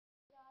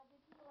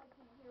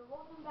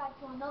welcome back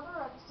to another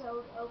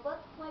episode of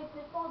Let's Play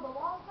Pitfall, the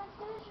Lost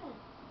Expedition.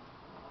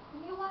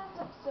 In the last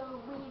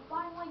episode, we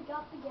finally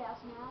got the gas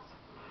mask,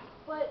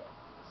 but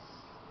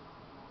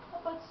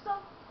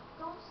stuff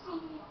don't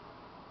seem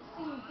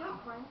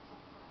different.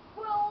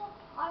 Well,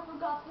 I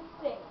forgot to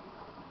save.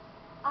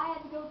 I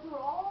had to go through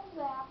all of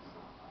that,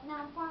 and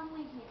I'm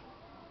finally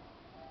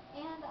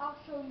here. And I'll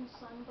show you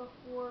some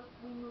before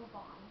we move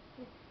on.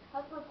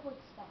 As for a quick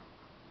stat.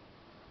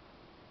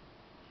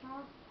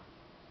 Sharp.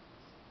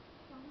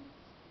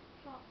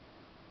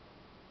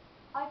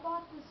 I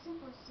bought the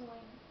super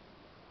sling,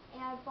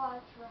 and I bought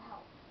extra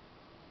health.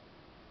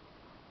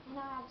 And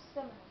I have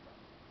 7 of them.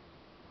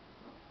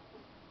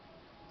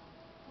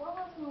 Well,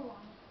 let's move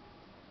on.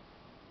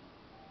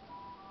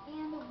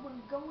 And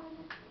we're going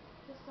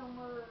to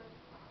somewhere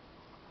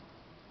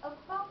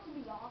about to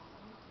be awesome.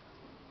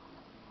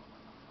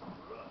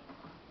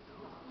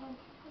 And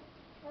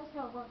that's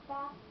gonna run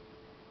fast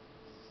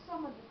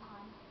some of the time.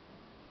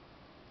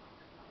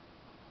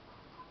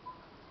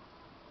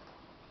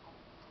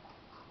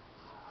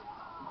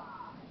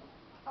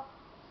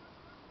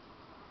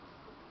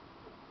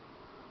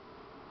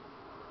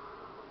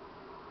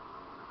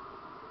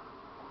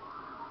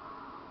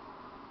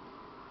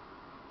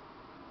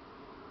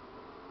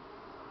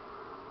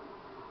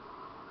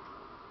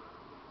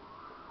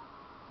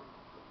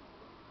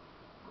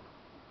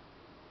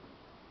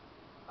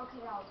 Okay,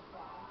 that was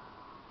bad.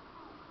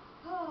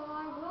 Oh,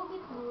 I will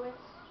get through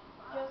it.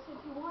 Just if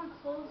you want to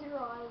close your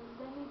eyes,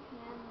 then you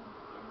can,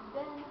 and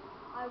then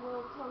I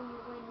will tell you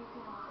when you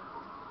can open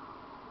them.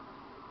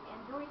 And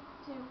 3,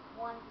 2,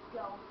 1,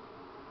 go.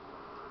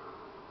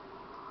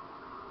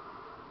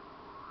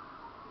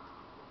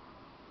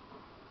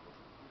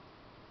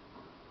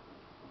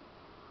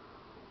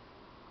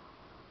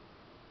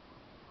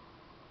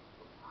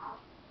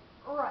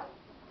 Right.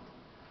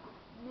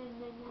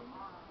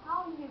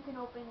 How you can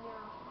open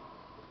your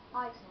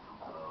eyes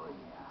now? Oh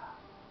yeah.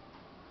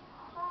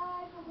 I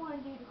don't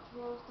want you to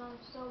close them,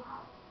 so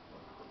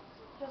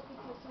just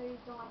because so you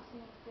don't see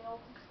me fail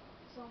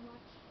so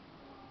much.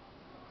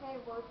 Okay,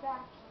 we're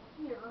back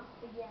here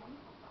again.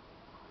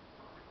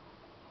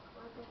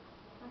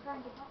 I'm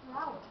trying to get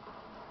out.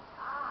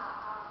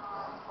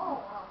 Oh,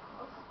 well,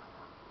 okay.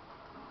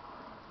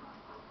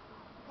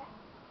 Okay.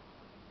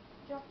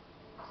 Jump.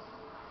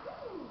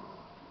 Woo.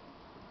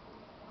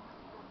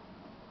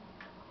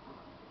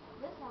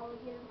 This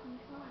alligator can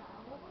turn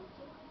out. What was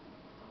it?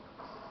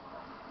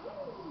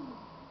 Woo.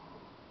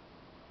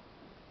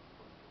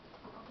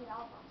 Okay, that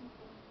was awesome.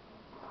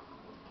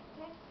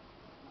 Okay.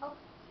 Oh.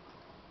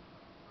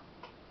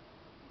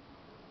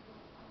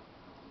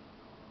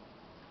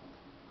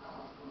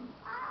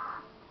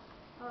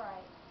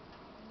 Alright.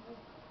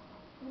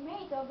 We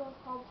made those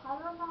called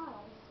 100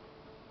 miles.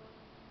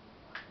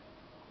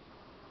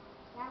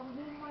 Now we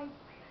need my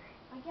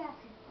gas.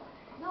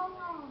 No,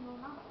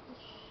 not the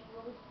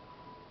shield.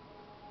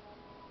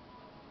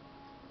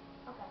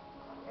 Okay,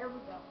 there we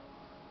go.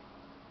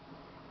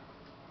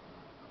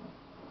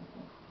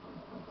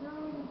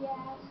 Throwing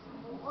gas,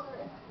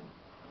 water.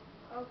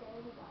 Okay,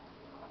 we got it.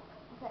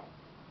 Okay.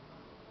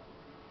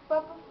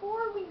 But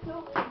before we go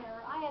in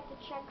there, I have to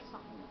check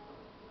something.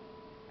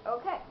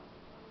 Okay.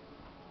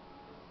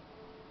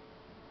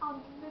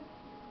 I'm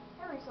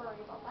very sorry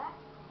about that.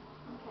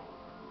 Okay.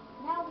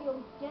 Now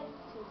we'll get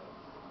to it.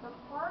 The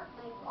part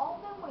they've all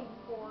been waiting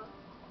for.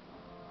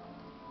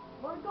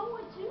 We're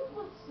going to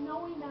the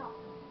Snowy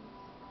Mountains.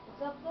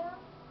 It's up there.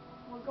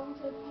 We're going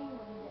to the penguin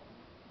den.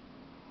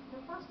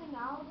 The first thing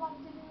I would like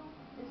to do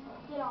is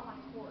get on my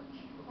torch.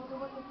 Also,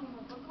 what the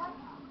penguins look like?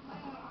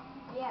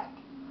 Yeah.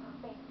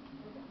 Bam.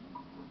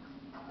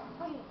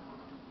 Bam.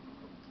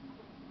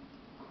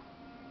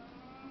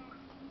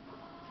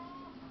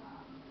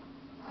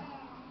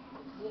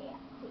 Yeah,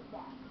 take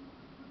that.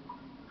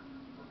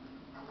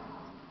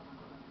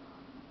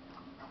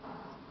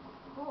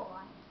 Oh,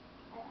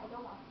 I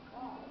don't want to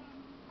fall.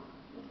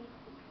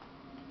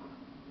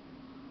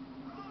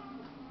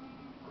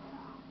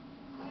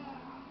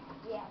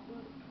 Yeah,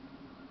 boot.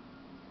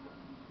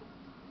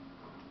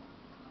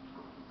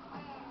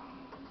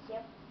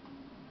 Yep.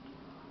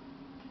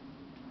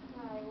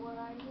 Alright, what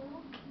I do?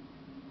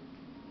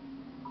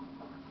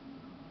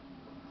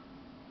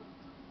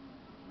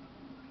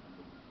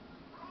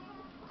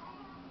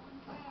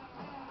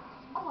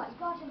 Oh my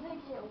gosh, I'm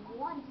gonna hit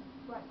one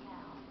right now.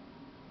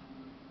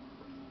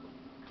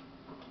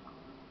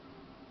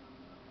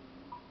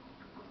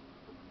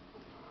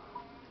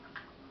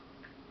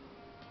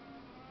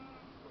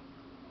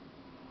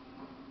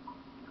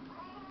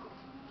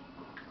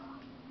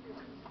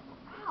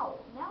 Ow!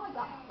 Now I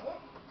got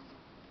hit.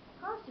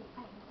 Curse you,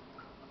 penguin.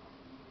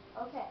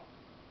 Okay.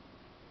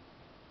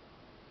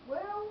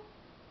 Well,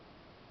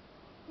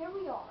 here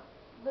we are.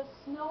 The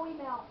Snowy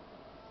Mountains.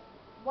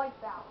 White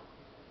Valley.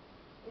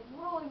 It's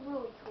really,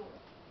 really cool.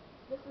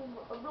 This is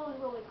a really,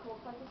 really cool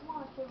place. It's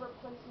one of my favorite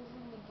places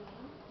in the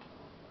game.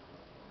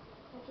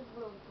 Which is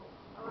really cool.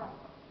 Alright.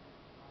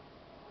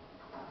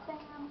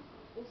 Bam.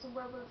 This is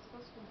where we're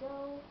supposed to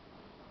go.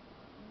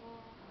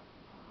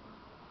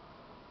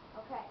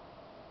 Okay.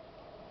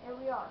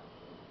 are.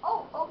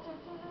 Oh, oh,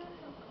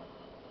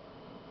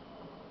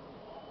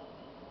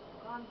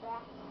 run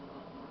back.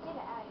 Get out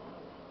of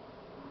here.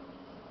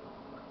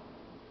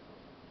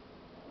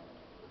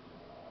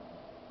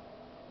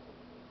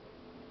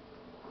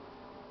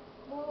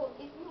 Well,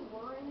 if you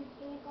were in a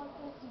cave like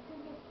this, you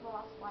could get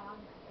frostbite on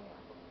your hair.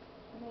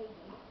 Maybe.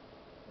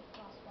 Get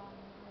frostbite on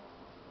your hair.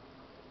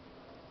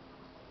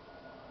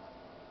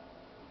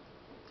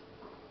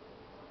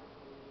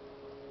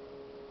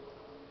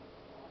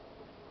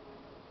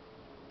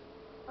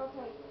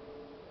 Okay.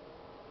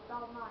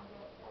 Don't mind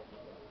it. I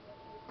did it.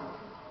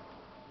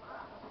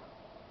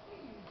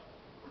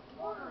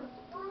 Water is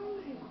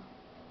freezing.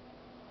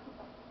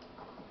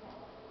 Okay.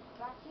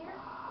 Back here.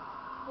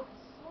 Hit the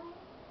sling.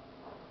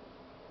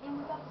 And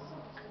we got the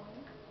super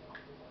sling.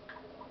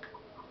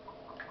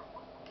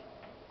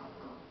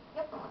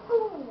 Yep.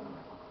 Boom.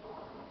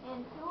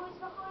 And who is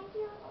behind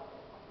here?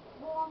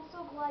 Well, I'm so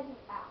glad you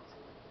asked.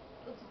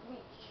 It's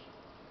Leech.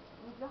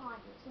 He's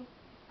behind you. See?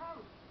 Hey,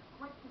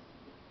 great to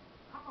see you.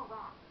 I'm a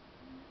Raft.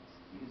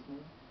 Excuse me?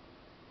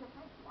 To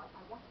thank you, I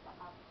wanted to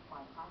ask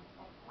my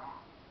high-tech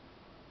Raft.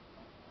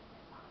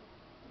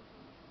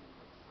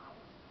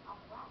 A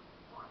Raft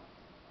flies.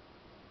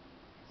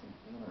 It's an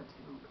inner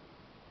tube.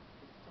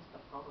 It's just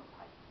a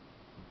prototype.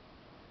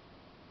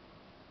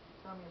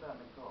 Tell me about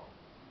Nicole.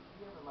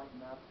 You ever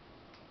lighten up?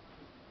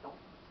 Don't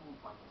be fooled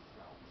by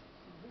yourself.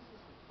 She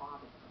misses her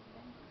father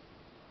tremendously.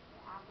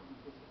 After we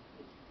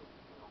disappeared, she just,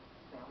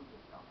 buried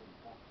herself in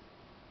books.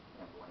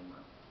 Can't blame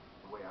her.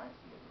 The way I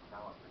see it,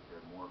 McAllister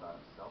cared more about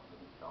himself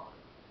than his daughter.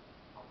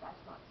 Oh,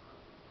 that's not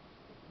true.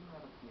 If you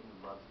have a kid who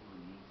loves you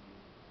and needs you,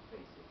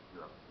 face it,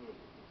 you're a pig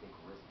if you take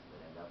risks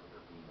that end up with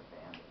her being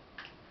abandoned.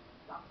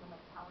 Dr.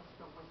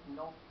 McAllister with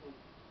no pig.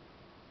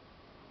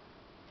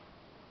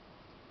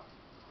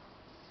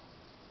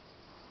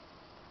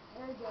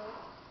 There we go.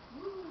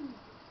 Woo.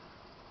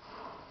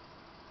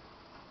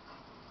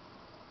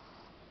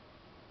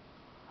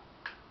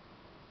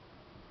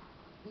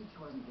 Leach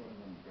wasn't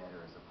getting any better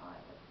as a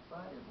pilot,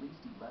 but at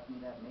least he left me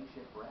that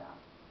makeshift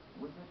raft.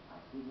 With it, I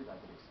figured I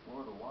could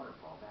explore the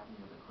waterfall back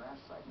near the crash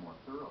site more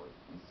thoroughly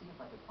and see if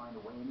I could find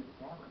a way into the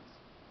caverns.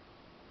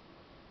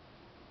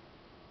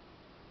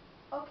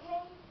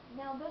 Okay,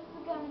 now this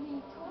is going to be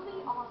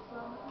totally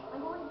awesome. I'm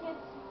going to get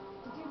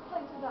to do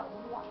places at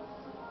once.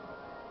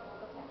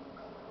 Okay,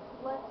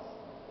 let's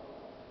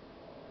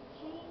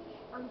change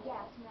our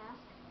gas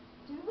mask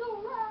to the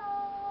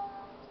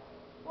Raft.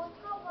 Well,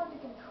 it's kind of hard to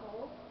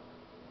control.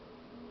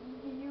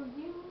 You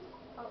use,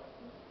 oh,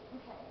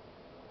 okay.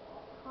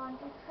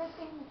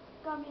 Concentrating,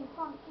 gonna be in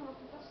front of the camera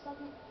for just a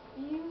second.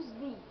 You use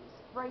these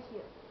right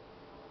here.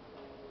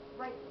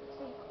 Right,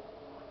 see?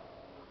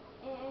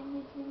 And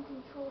you can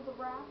control the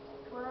raft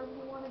wherever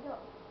you want to go.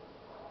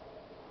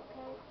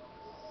 Okay,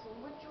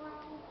 switch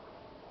around.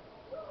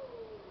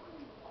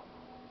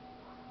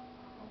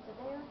 Into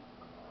there.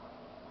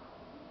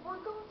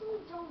 We're going to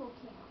the jungle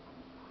camp,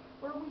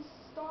 where we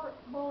start,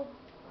 well,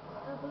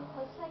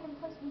 the second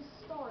place we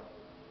started.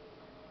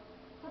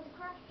 But the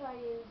crash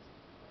site is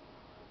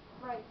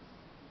right.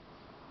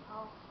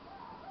 Oh.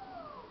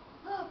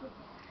 Over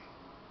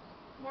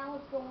there. Now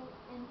let's go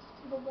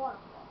into the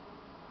waterfall.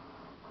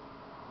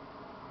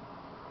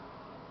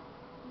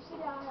 You see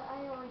that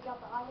I already got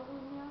the idol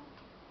in there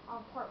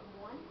on part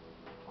 1.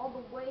 All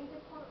the way to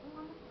part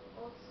 1.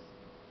 Well, this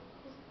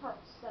is part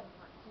 7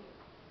 right here.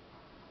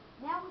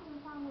 Now we can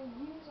finally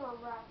use our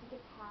raft to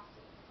get past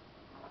it.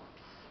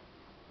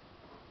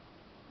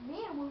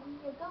 Man, we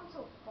have gone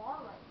so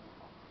far right now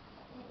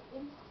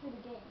into the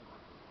game.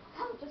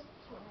 I'm just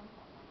kidding.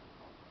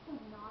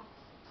 Who's not?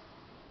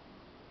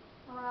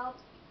 Alright,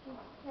 let's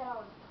get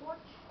our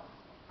torch.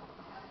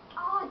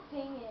 Ah,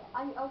 dang it.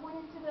 I went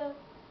into the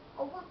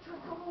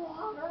electrical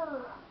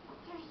water.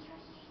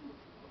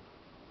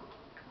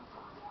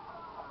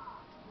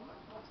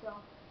 Let's go.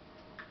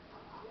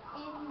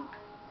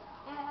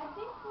 And I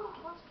think for the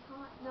first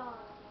time, no,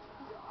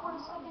 for the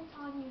second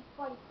time you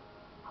fight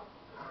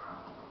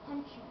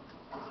tension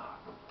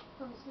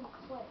from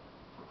Sinclair.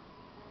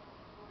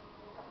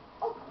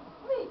 Oh,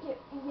 make it!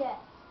 Yes!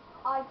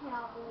 I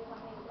cannot believe I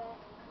made that.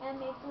 And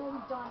make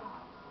really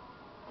dynamite,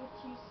 which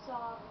you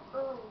saw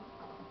early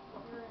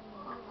here in the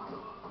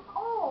game.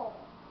 Oh!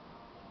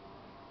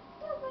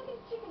 He was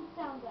making chicken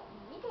sounds at me.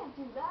 You can't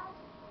do that.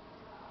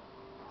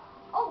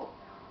 Oh!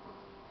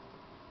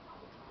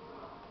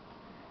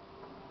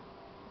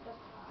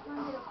 Just turn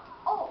it up.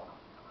 Oh!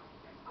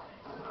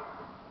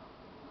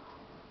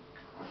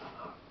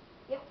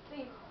 Yep,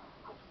 see.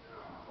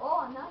 Oh,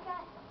 I'm not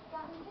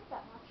gotten hit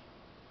that much.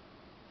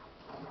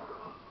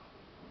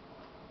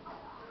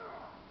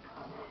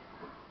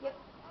 Yep,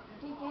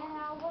 he can't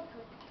have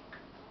electric.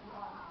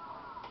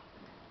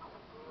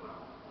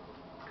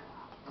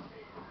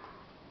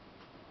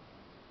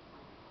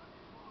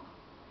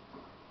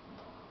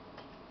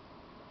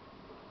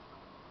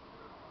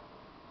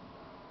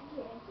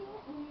 Can't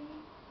get me.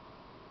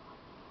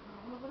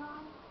 Moving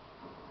on.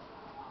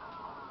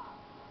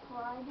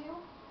 What I do,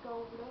 go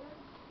over there.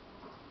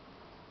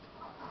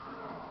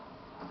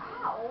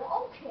 Ow,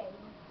 okay,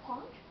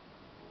 punk.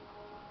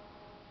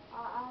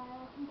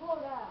 I can blow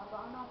it out, but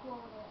I'm not blowing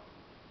it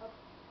up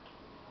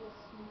this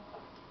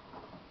much.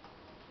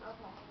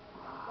 Okay,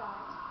 got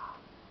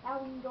it. Now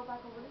we can go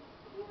back over to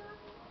here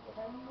with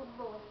our new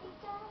bullet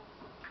pickaxe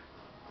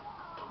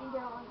and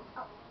get on.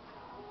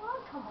 Oh,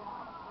 come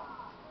on.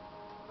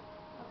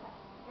 Okay,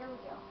 there we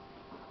go.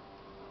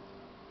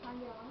 Now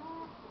get on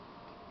that.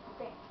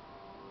 Bam.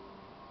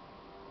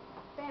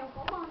 Bam.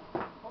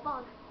 Hold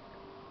on.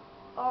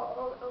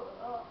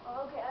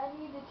 Okay, I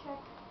need to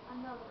check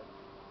another.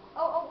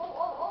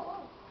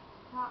 Oh.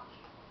 Gosh,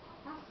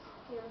 that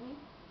scared me.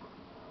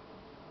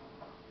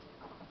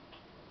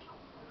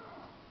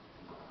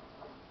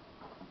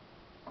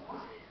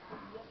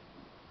 Yep.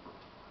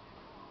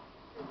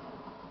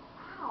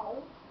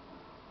 Ow.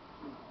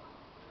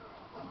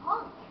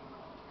 Punk.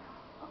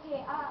 Okay,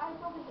 I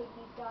really hate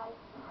these guys.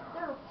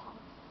 They're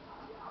punks.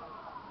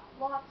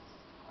 Lots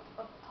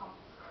of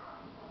punks.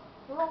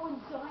 Throwing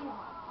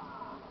dynamite.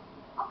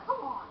 Oh,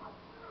 come on.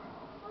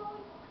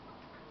 Really?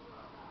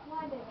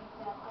 Why did they make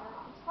that there?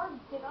 It's hard to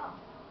get up.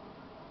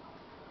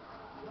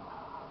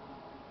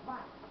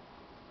 Fine.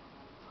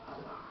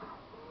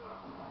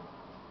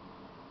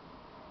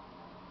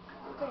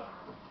 Bam.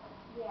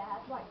 Yeah,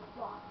 that's right.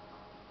 Block.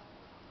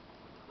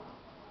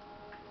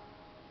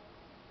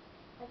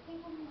 I think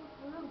we can get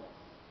through this.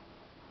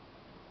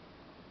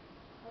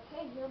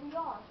 Okay, here we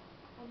are.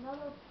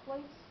 Another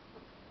place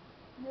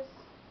in this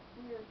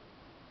weird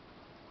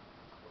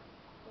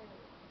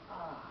area.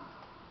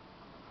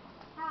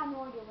 I have no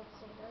idea what to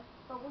say there.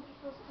 But what you're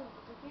supposed to do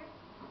through here?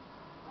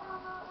 No.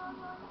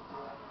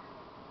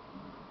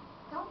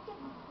 Don't get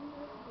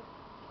weird.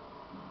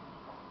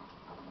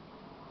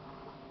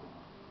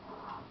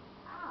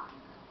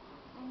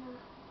 And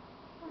you're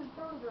trying to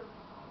throw your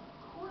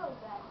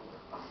quills at you.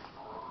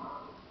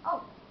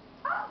 Oh!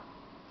 Ah!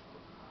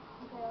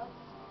 Okay, let's...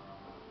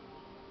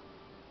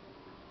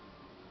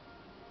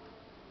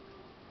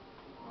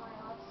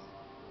 Alright, let's...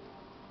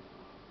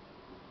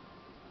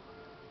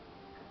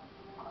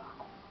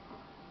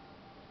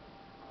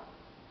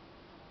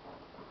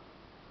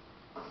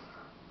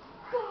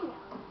 Bam!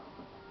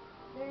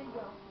 There you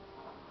go.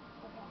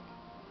 Okay.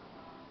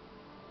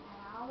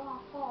 Now I want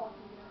to fall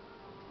here.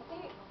 I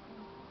think...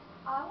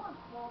 I want to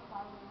fall if I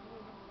were you.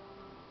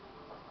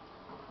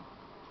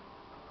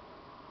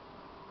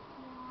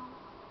 Now...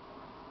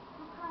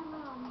 I'm kind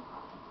of on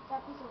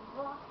that piece of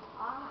rock.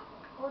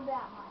 Or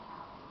that might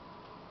happen.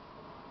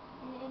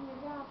 And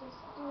you're gonna have to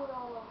do it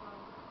all over again.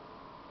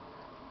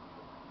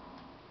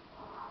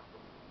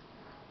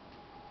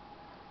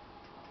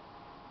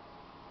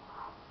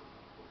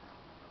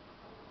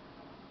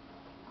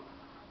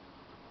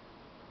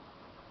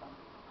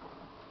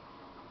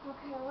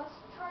 Okay, let's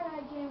try that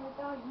again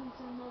without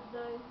using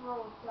the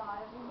heroic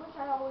dive, which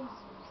I always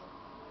use it.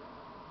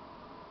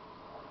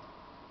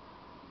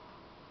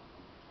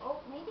 Oh,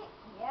 made it?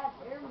 Yeah,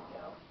 there we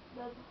go.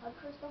 The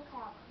crystal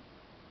cavern.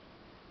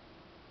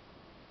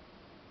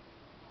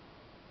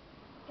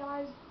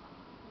 Guys,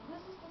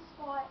 this is the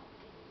spot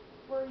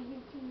where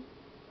you can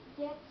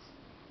get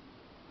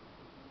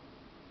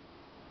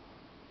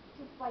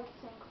to fight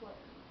Sinclair.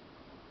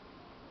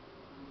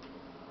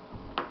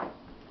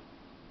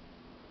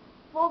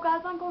 Well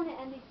guys, I'm going to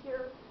end it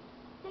here.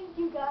 Thank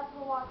you guys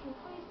for watching.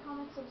 Please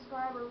comment,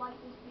 subscribe, or like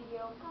this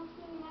video. Come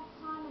see me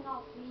next time, and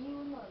I'll see you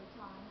another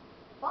time.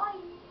 Bye!